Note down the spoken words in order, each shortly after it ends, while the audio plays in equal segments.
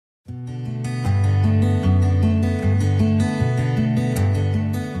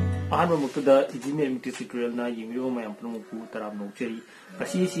अहम मुक्तदा easy mathematics tutorial ना यिंगिरो मयam पुनमुकु तराम नौचरी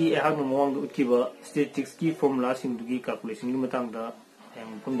कसी अहम मवांग उठिबा स्टैटिस्टिक्स की फॉर्मूला सिंगदुगी कैलकुलेशन की मतंगदा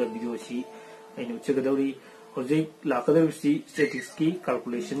हम पुंदा वीडियो सी अइन उचगदौरी होजे लाकदबसी स्टैटिस्टिक्स की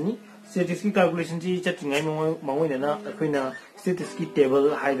कैलकुलेशन नी स्टैटिस्टिक्स की कैलकुलेशन जी चटिंगाई मंगोइना अखोइना स्टैटिस्टिक्स की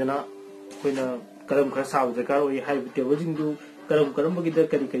टेबल हाइदना अखोइना करम खर साब दरकार होय हाइ टेबल जिंदु करम बगी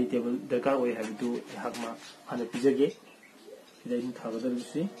करी करी टेबल दरकार होय हाइदु हाकमा हाने पिजगे इदाइन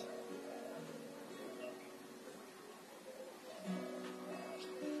थागदबसी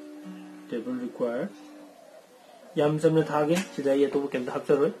table require yam samna thage sida ye to kem ta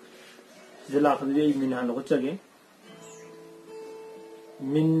hapsaroi sida la khadi min han ko chage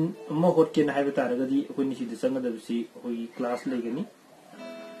min amma hot ken haiba taragadi ko ni sida sanga dabsi hoi class legani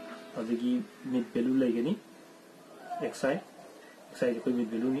adagi mid value legani xi ko mid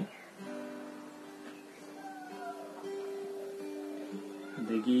value ni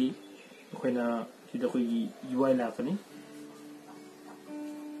adagi koina sida ko ui la kani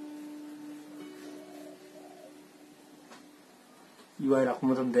ui rakh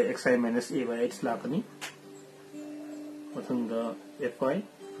matam da xi minus a by h lakani matam da fi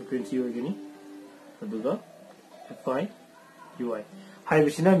frequency ogani aduga fi ui hai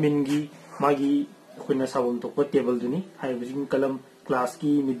bisina min gi magi khuna sawon to ko table duni hai bisin kalam class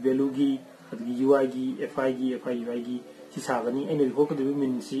ki mid value gi adgi ui gi fi ui gi si sagani ene ko ko du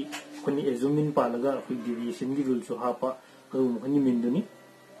min si khuni assume min palaga khu deviation gi rule so hapa ko khuni min duni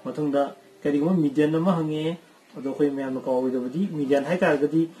matam da kari mo median ma hange अदो कोई मैं आपको कहूँगी median है क्या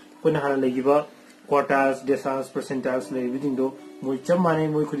करती कोई नहाना लगी बा क्वार्टार्स डेसास परसेंटाइल्स लगी भी दिन दो मुझे चम माने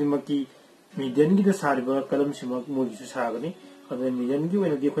मुझे खुद मक्की मीडियन की तो सारी बार कलम से मक मुझे जो सागनी अदो मीडियन की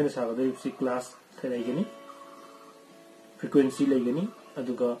वही देखो ना सागदे उसी क्लास थे नहीं फ्रीक्वेंसी लगी नहीं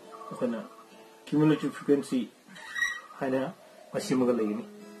अदो का कोई ना क्यूमुलेटिव फ्रीक्वेंसी है ना मशीन मगर लगी नहीं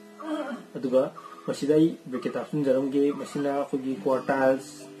अदो का मशीदाई बेकेट ऑप्शन जरूँगे मशीना खुद की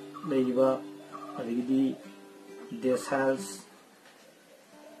क्वार्टार्स लगी बा अदिगी deciles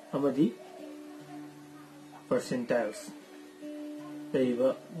amadi percentiles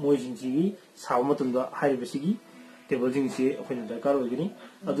leiba moijing ji saw matunda haiba sigi table jing se akhina darkar ogini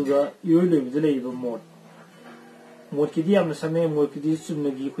aduga yoi lebi leiba mod ki di amna same mod ki di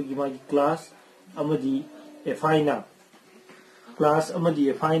sumnagi khugi ma class amadi fi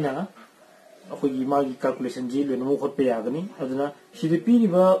na akhugi ma calculation ji le no khot pe yagani aduna sidipi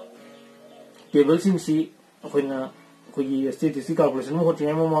riba table sing si अखोइना अखोगी statistics calculation में होती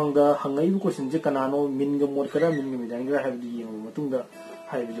है ममांगदा हंगाई question जे कनानो मिन ग mode करा मिन ग मिदान ग हाइबदी येंगो मतुंगदा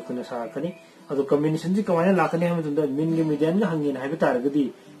हाइबदी खुना साखनी अदो कॉम्बिनेशन जे कमायना लाखने हम तुंदा मिन ग मिदान ग हंगेन हाइब तारगदी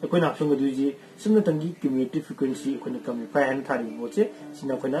अखोइना ऑप्शन ग दुजी सुमना तंगी क्यूमुलेटिव फ्रीक्वेंसी अखोइना कमी फाइ हन थारी बोचे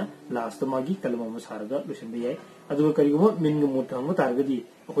सिना अखोइना लास्ट मागी कलम म सारगा लुसन बे याय अदो करिगो मिन ग मोड हम तारगदी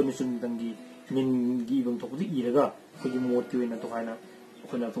अखोइना सुम तंगी मिन गी बम तोकदी इरगा अखोगी मोड की वेना तो हाइना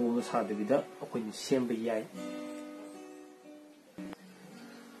अखोइना तो म सादबिदा अखोइना सेम बे याय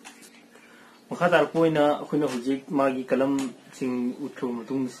मखादार कोइना अखोइना हुजिक मागी कलम सिंग उठ्रो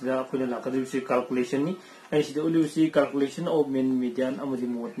मतुंग सिदा अखोइना लाकदिबसी कैलकुलेशन नि आई सिदा उलिबसी calculation of mean median अमदि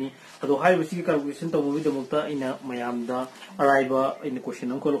mode नि अदो हाइबसी कैलकुलेशन तबुबि दमुक्ता इना मयामदा अराइबा इन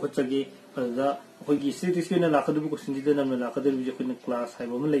क्वेश्चन अंको लखचगे अदा अखोइगी स्टैटिस्टिक्स इना लाकदिबि क्वेश्चन जिदा नम लाकदिबि अखोइना क्लास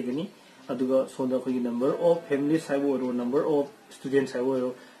हाइबा म लेगनी अदुगा सोंदा अखोइगी नंबर ऑफ फैमिलीज हाइबो ओरो नंबर ऑफ स्टूडेंट्स हाइबो ओरो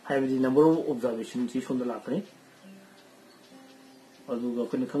हाइबदि number of observation C सोंदा लाकनी अदुगा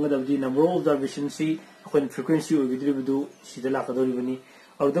cone खंगदबदी number of observation C cone frequency ओगिद्रिबदु सिदा लाकदोरिबनी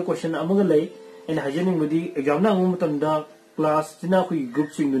अदु क्वेश्चन अमगा लay इन हाइजेनिंग बदी एग्जाम ना अमु मतमदा क्लास जिना खुई ग्रुप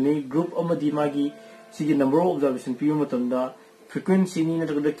सिंगुनी ग्रुप अमदी मागी सिगी नंबर ऑफ ऑब्जर्वेशन पियो मतमदा फ्रीक्वेंसी नि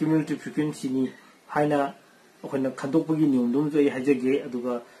नतगदा क्यूमुलेटिव फ्रीक्वेंसी नि हाइना कोन खंदोकपगी नियम दुम जो हाइजेगे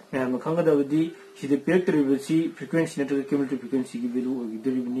अदुगा मैम खंगदबदी सिदा पेक्टरिबसी फ्रीक्वेंसी नतगदा क्यूमुलेटिव फ्रीक्वेंसी की वैल्यू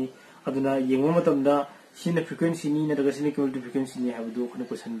ओगिद्रिबनी अदुना येंगो मतमदा सिना फ्रीक्वेंसी नि नतगदा सिना क्यूमुलेटिव फ्रीक्वेंसी नि हाबदु कोन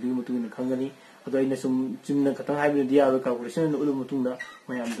क्वेश्चन बि मुतुन खंगनी अदो आइना सुम चिमना खतंग हाइबनि दिया कैलकुलेशन उलु मुतुंदा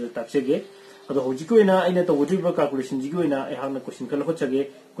मैम द तापसेगे अदो होजिकोइना आइना तवदिबा कैलकुलेशन जिगोइना एहाना क्वेश्चन खल होचगे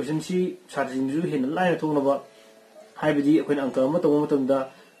क्वेश्चन सी सारजिंजु हेन लाइन थोंगनबा हाइबदि अखोइना अंक अमा तव मतंदा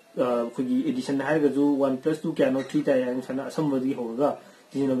खुगी एडिशन हाइगजु 1 + 2 क्यानो 3 ताय हाइन सना असमबदि होगा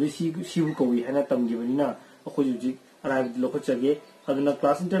जिनबि सिबु कवि हाइना तमगिबनिना अखोइ जुजि अराइबदि लखचगे अदुना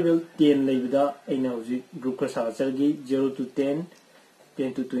क्लास इंटरवल 10 लेबदा आइना हुजि ग्रुप का साचरगी 0 to 10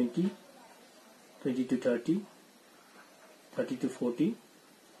 10 to 20 20 to 30 30 to 40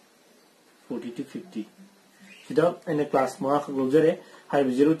 40 to 50 सिदा in class mark Gojare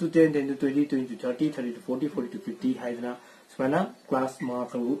HYBE 0 to 10 10 to 20 20 to 30 30 to 40 40 to 50 हाइना स्माना class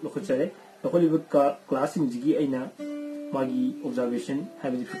mark लखचरे लखलिब का क्लास इंजिगी आइना मागी ऑब्जर्वेशन है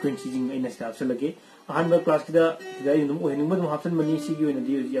फ्रीक्वेंसी जिंग अइना स्टाफ से लगे अहनबा क्लास किदा किदा इनुम ओहेनिंग बदम हापसन मनी सिगी ओइना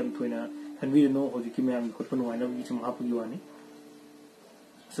दी याम थोइना हनबी नो होजिकी मैम खोटपन वाइना बगी सम हापगी वानी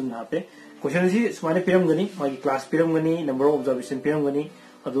सम हापे क्वेश्चन जी स्माने पिरम गनी मागी class पिरम Ghani number of observation पिरम Ghani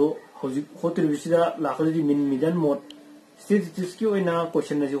अदो होजिक होतिर विसिदा लाखलदी मिन मिडन मोड स्टेटिस्टिक्स की ओइना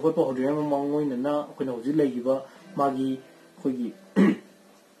क्वेश्चन नजी होतो होदिया मांग ओइना ना अखोइना होजिक लाइगिबा मागी खोगी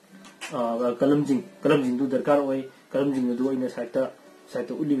कलम जिंग दरकार होय कलम जिंग दु ओइना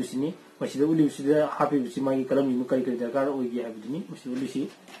साइट उली बिसिनी मसिदा उली बिसिदा हापि बिसि मागी कलम जिंग कई कई दरकार होयगी हाबिदिनी मसि उलिसि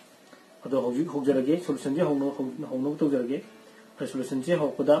अदो होजिक होजरगे सॉल्यूशन जे होनो तोजरगे सॉल्यूशन जे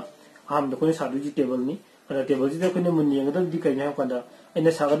होकोदा हम द कोइ सादु जी टेबल नि अदा टेबल जी द कोइ मुन यंगदा दि कई ना कांदा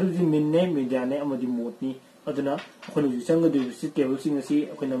एना सागदु जी मिन ने मीडिया ने अमदि मोड नि अदुना अखोइ जी संग दु बिसि टेबल सिंग असि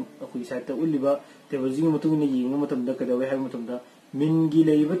अखोइना अखोइ साइट उलिबा टेबल जिंग मतुंग नि यिंग मतमदा कदवे हाय मतमदा min gi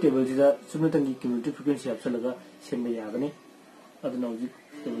leiba table ji da sumna tangi cumulative frequency apsalaga semba yagani aduna uji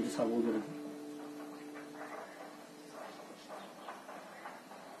table ji sabo gero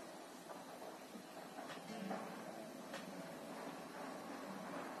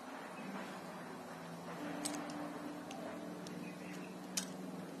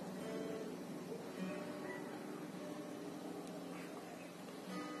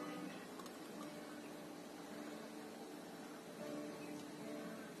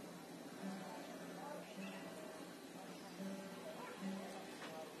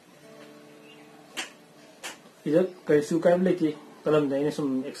इधर कैसु काय लेके कलम दा इने सम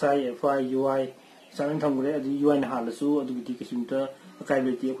xi fi ui सांग थंगरे अदि ui ना हालसु अदु बिति किसिमता काय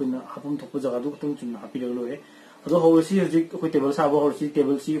लेके अखोइना हापुम थोप जगा दु खतम चुन हापिर लोए अदो होरसि हजि अखोइ टेबल साबो होरसि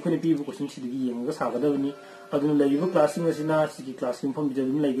टेबल सि अखोइना पीबु क्वेश्चन सिदि येंगा सागदबनि अदुन लैबो क्लासिंग असिना सिगि क्लासिंग फॉर्म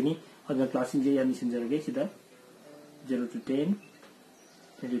बिदुम लैगनि अदुन क्लासिंग जे यानि सिनजरगे सिदा 0 to 10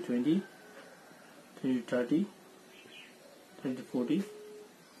 20 20 20 30 20 40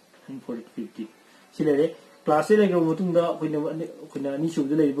 and 40 to 50 सिलेरे क्लास से लेके मुतुंगा अखोइना नि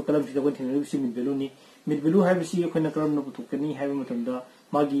सुबदे लेबो कलम सिदा कोन थेनरि बिसि मिड वैल्यू है बिसि अखोइना कलम न पुथुकनी है मतंदा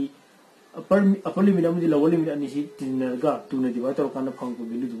मागी अपर लिमिट अमदि लोअर लिमिट अनि सि तिनरगा तुना डिवाइड तौर कान फंगको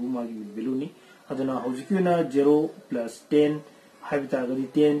वैल्यू दुबु मागी मिड वैल्यू नि अदना हौजिकिना 0 plus 10 हाइबता गदि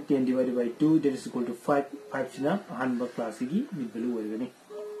 10 divided by 2 that is equal to 5 Cina अहनबा class की mid value ओइगनि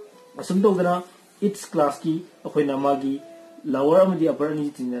Assam तौदना it's class की अखोइना मागी lower amadi upper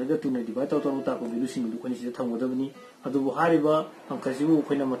ni tinarga tuna divide tau tau ta ko bilu sing du khoni sida thamgodabni adu bu hariba angkasibu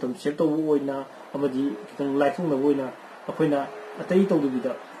khoina matam check tau oina amadi kitang life na oina akhoina atai tau du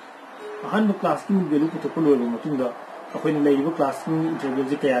bida ahan bu class ki bilu ko to loi matunga akhoina leiba class ki interval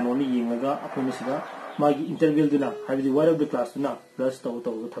je kaya no ni yengaga akhoina sida magi interval duna habi word of the class duna plus tau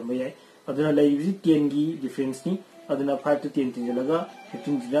tau thambai aduna leibi 10 gi difference ni aduna 5 to 10 tinjalaga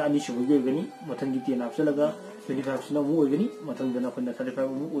 15 jina ani shubu gani mathangi 10 apsalaga 25 sina mu oigani mathang dana khonna 35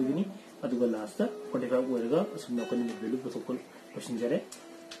 mu oigani aduga last 45 oiraga asumna khonna value protocol question jare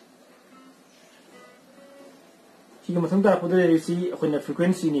siga mathang ta pudare si khonna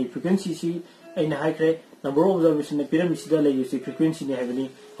frequency si aina haikre number of observation na pyramid sida lai si frequency ni habani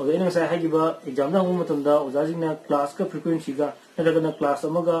oga ina sai hagiba exam na mu matamda ojajina class ka frequency ga nagana class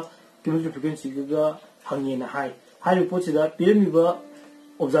amaga cumulative frequency ga hangena hai report sida pyramid ba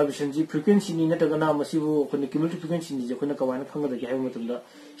observation ji frequency ni natagana masibu khone cumulative frequency ni je khone kawana khangada ge hayu matumda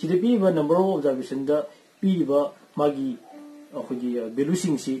sida pi ba number of observation da pi ba magi khogi value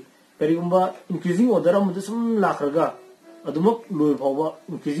sing si karigumba increasing order am da sum lakhraga adumak loi phawa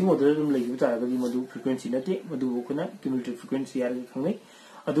increasing order dum legi ta ga madu frequency nate madu khona cumulative frequency yar ge khangai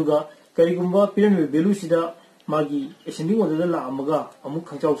aduga karigumba pyramid value sida magi ascending order da la amaga amuk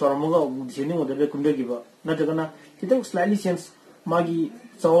khangchau saramaga descending order da kumda giba natagana kitang slightly change मागी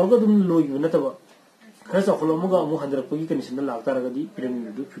चावरगा दुम लोई नतबा खरा चाखलमगा अमु हंद्रपगी condition दा लागतारगदी pyramid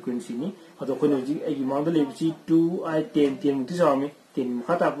दु frequency नि अदो कोन जी एगी मांगदा लेबची 2 I 10 मुक्ति जामे 10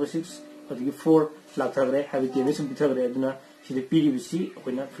 मखा ताप 6 अदगी 4 लागतारगरे हाबि 10 सम बिथागरे अदुना सिदे पीडीबीसी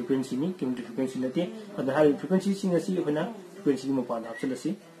अखोना फ्रीक्वेंसी नि क्युमुलेटिव फ्रीक्वेंसी नते अदना हाबि फ्रीक्वेंसी सिंग असि अखोना फ्रीक्वेंसी नि मपान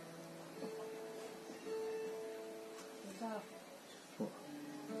हाबसलसी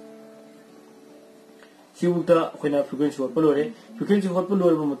सिबुता अखोना फ्रीक्वेंसी हॉट पलोरे फ्रीक्वेंसी हॉट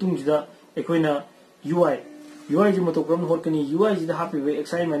पलोरे मतुंग जिदा अखोना ui ji moto kram hot kani ui ji da happy by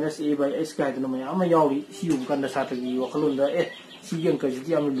xi minus a by x ka idana maya ama yawi si yu kan da satagi wakhalon da si yang ka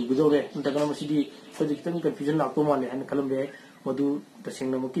ji am lu gudore nta kana masidi sodi kitan confusion la ko male han kalam be madu ta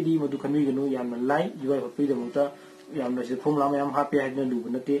singna mukidi madu kami ganu yam lai ui hot pi da muta yam na si formula ma yam happy hadna lu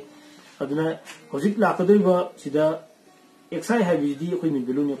bunate aduna hojik la ka doi ba sida xi habi di koi min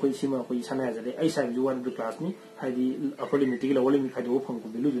belu ni koi sima koi sana ya jale ai sa bi one the class ni hadi upper limit ki lower limit ka do phang ko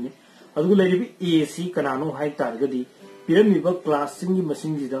belu ni अदुगु लेरिबि A C कनानो high तारगदि पिरमिबा class सिंगी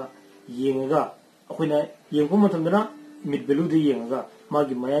मसिंग जिदा येंगा अखोइना येंगो मतमदना mid value दे येंगा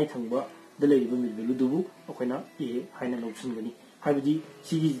मागी मयाई थंगबा the लेरिबा mid value दुबु अखोइना ए हाइना लौसनगनी हाइबदी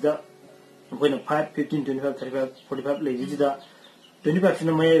सिगी जिदा अखोइना 5 15 25 35 45 लेरि जिदा 25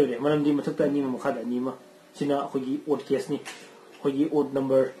 सिना मयाई रे मरमदि मथकता नि मखादा नि मा सिना अखोगी odd case नि अखोगी odd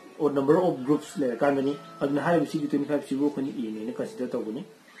number of groups ले कांदनी अदना हाइबदी सिगी 25 सिबु अखोनी ए ने consider तौगनी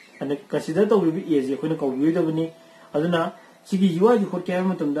and consider the will be easy when a call with the Aduna, Sigi, you are the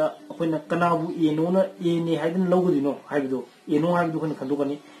Hokamunda, when a Kanabu, Enona, Eni, Haden Logodino, Haido, Eno Haidu, when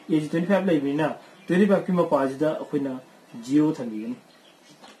Kandukani, is 25 Labina, now, 25 Pima Pazda, when a Geotamian.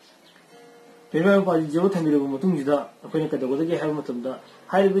 25 Paz Geotamian Mutumida, when a Katagogi Hamatumda,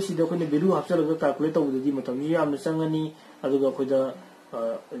 High Visi, when the Bilu after the calculator with the Dimatamia, the Sangani, Aduga with the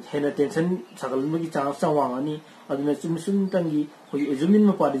Hena Tension, Sakalmaki Chang Sawani, Aduna Sumsun Tangi, who is Zumin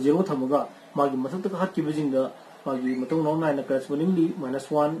Mapa, the Zero Tamaga, Magi Mataka Haki Vizing the Magi Matong 9 correspondingly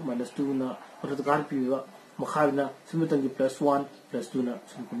 -1, -2 na, Mataka Piva, Mahavna, Sumitangi +1, +2 na,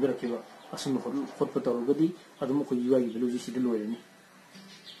 Sumirakiva, Asum Hotpatorogadi, Adamuko UI Velusi the Loyani.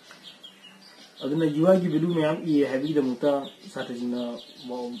 Aduna UI Velu Mam E. Heavy the Muta, Satajina,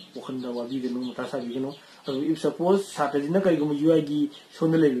 Wakanda Wabi, the Mutasa Vigano. If suppose Satajina Kaigum UI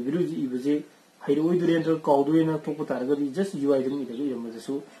Sonale Viluji Ibaze, Hideaway to enter Caldwin and Topotaraga, just UI the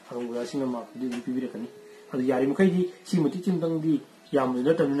Yamazu, Hangazina Mark, the Pibirakani. And the Yarimaki, Simutichim Dangi, Yam,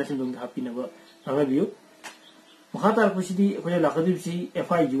 the termination happy never. Review Mahata Pushidi, when Lakadipsi,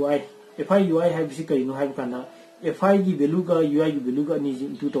 FIUI, FIUI have Sika, no have Kana. FI Beluga, UI Beluga needs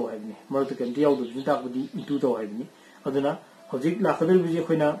in 2 heavy. Marta can tell the Zintabudi in 2 heavy. Adana, Hojik Lakadil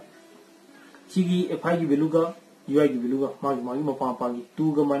Vijayana, Sigi, FI Beluga, UI Beluga, Magma Pampagi,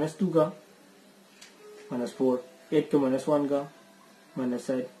 2 -2 -4, 8 -1 ga,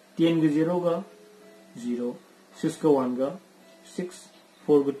 -7, 10 0 ga, 0, 6 1 ga, 6,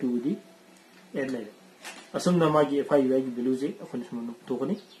 4 ga 2 di, 8 later. Asum Namagi FI UI Beluze, a punishment of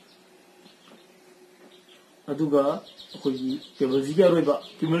Tokani. Aduga, table Zigaroba,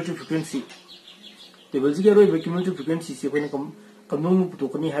 cumulative frequency. Table Zigaroba, cumulative frequency, when come no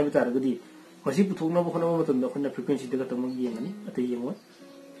Tokani habitat. Masi Putuna Bokanam, the frequency the Katamagi at the young one.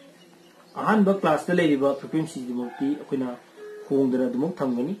 A handbook class the lady about frequency the Moki, Aquina, whom there are the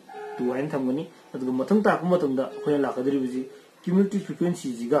Moktamani, 2 and Tamani, at the Motam Takumatum, the Aquila Lakadrivizi, cumulative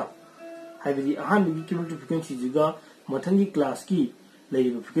frequency Ziga. Have the hand cumulative frequency Ziga, Matangi class key.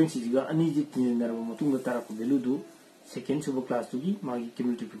 Lady frequency ziga aniji tinara motunga taraku beludu second super class tugi magi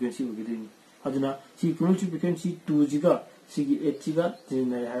cumulative frequency ugidini aduna si cumulative frequency 2 ziga sigi 8 ziga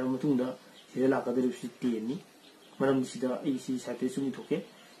tinara hayo motungda sida lakadiri si tni maram sida ac sate sumi thoke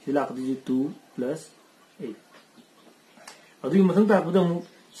sida lakadiri 2 plus 8 adui matang tarakuda mu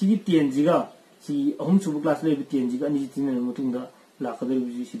sigi 10 ziga si ahum super class level 10 ziga aniji tinara motungda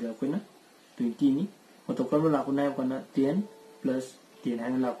lakadiri sida koina 20 ni motokama lakuna kana 10 plus 10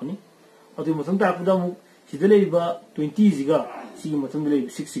 hang lakuni adu mutum ta puda mu sidale ba 20 ziga si mutum dele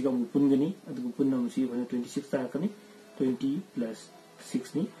 6 ziga mu pungani adu punna mu si 26 ta kani 20 plus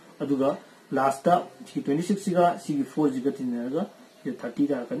 6 ni aduga last ta si 26 ziga si 4 ziga tinnaga 30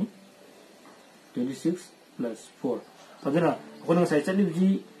 ta kani 26 plus 4 aduna kono sai chali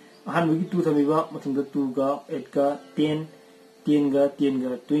ji han mu gi 2 thami ba mutum da 2 ga 8 ga 10 ga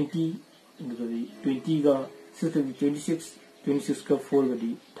 20 20 ga 26 26 ka 4 ga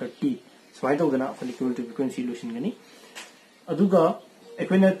di 30 swaita udana cumulative frequency solution gani aduga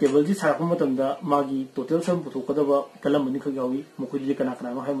ekona table ji sarapam matamda magi total sum puthokadaba kalam ni khagawi mukudi kana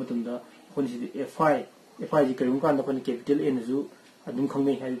kana no hay matamda khoni si fi ji karim kan da khoni capital n ju adum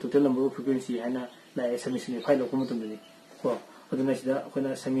khongnei hay total number of frequency hana la summation fi lo matamda ni ko aduna sida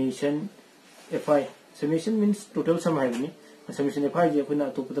khona summation fi summation means total sum hay ni summation fi ji khona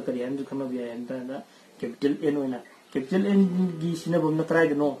topata kari han ju khama bi han da capital n oina capital N gi sinabum na try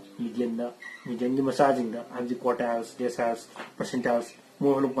no median di massaging da have the quartiles deciles percentiles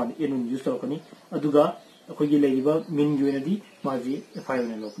mo holopan n use to kani aduga akoi gi leiba min gi di ma ji fi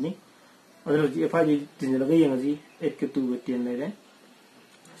na lokni adu ji fi ji tinlaga yang ji 8 ke 2 10 lere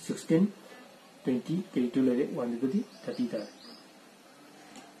 16 20 32 lere 1 di 30 ta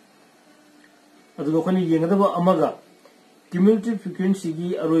aduga khoni yengada ba amaga cumulative frequency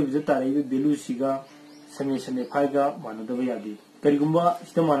gi aroi bi ta rai value siga summation FI ga manadaba yadi karigumba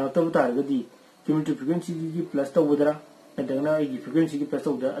sita manataba taragadi cumulative frequency gi plus tawdara adagna gi frequency gi plus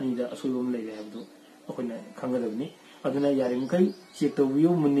tawda anida asoyom lege habdu akoina khangadabni aduna yarim kai check to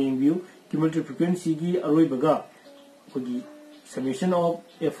view munning view cumulative frequency gi aroi baga kogi summation of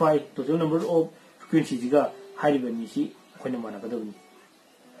FI total number of frequency ga haribani si akoina managadabni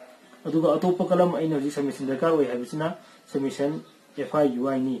aduga atopa kalam aina hoji submission darkar oi habisina submission FI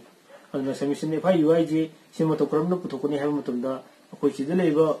UI ni aduna submission FI UI je sima to karam no puthokoni habi matumda akoi chida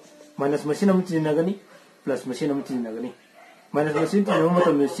leiba minus machine am tinagani plus machine am tinagani minus machine tinagama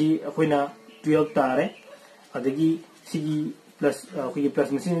matumda si akoina 12 tare adagi sigi plus akoi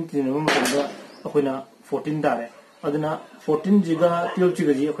plus machine tinagama matumda akoina 14 tare aduna 14 jiga 12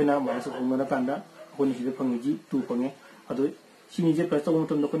 jiga ji akoina minus homana kanda akoni sida phangi 2 phange adu sini je plus to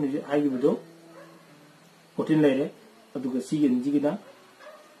matumda akoni je haigi budo 14 leire aduga sigi njigina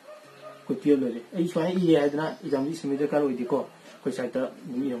ko tiyo lere ai swai i haidna exam ji semester kar oi diko ko saita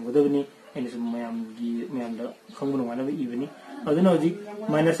ni yam godabni ene sum mayam da khangbu ngana ba ibani aduna hoji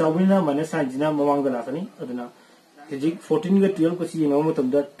minus awina minus sanjina mamang da lakani aduna hoji 14 ga 12 ko si ngam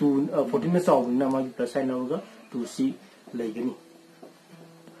matamda 2 14 na sawina ma gi plus sign awga 2c leigani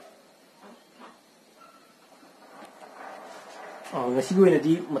ngasi go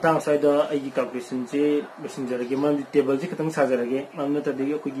inadi matang saida ai calculation je machine jarage man table je katang sa jarage amna ta de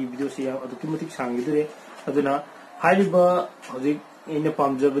ko gi video se ya adu kimatik sangi dure aduna haiba hoji ina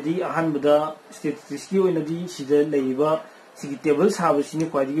pamjabadi ahan bada statistics ki oinadi sida leiba sigi table sa ba sini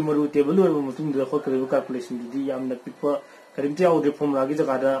kwadi gi maru table or mutung da khot kare calculation di yamna pipa karimti au de formula gi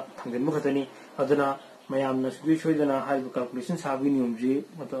jaga da thangden mu khatani aduna mayamna sugui choidana haiba calculation sa bi nium je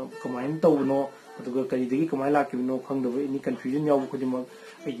mata combine tawno aduga kari degi kamai lakibno khangdaba ini confusion yaw khudima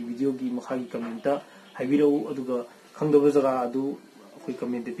ai video gi makhagi comment ta haibiro aduga khangdaba jaga adu khoi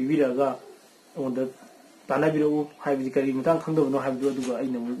comment te pibiraga onda tanabiro haibi kari mutang khangdaba no haibi aduga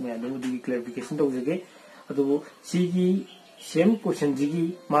aina mayam du clarification tawjege adu sigi same question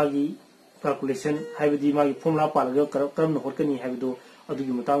jigi magi calculation haibi magi formula palaga karam no horkani haibido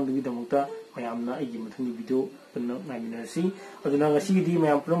adugi mutang dugi damukta mayamna ai mathungi video panna ngaiminasi aduna ngasi di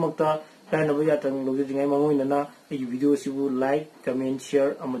mayam promakta Karena bagi atang logo jengai mangu inana, video sibu like, comment,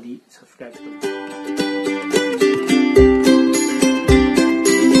 share, amadi subscribe.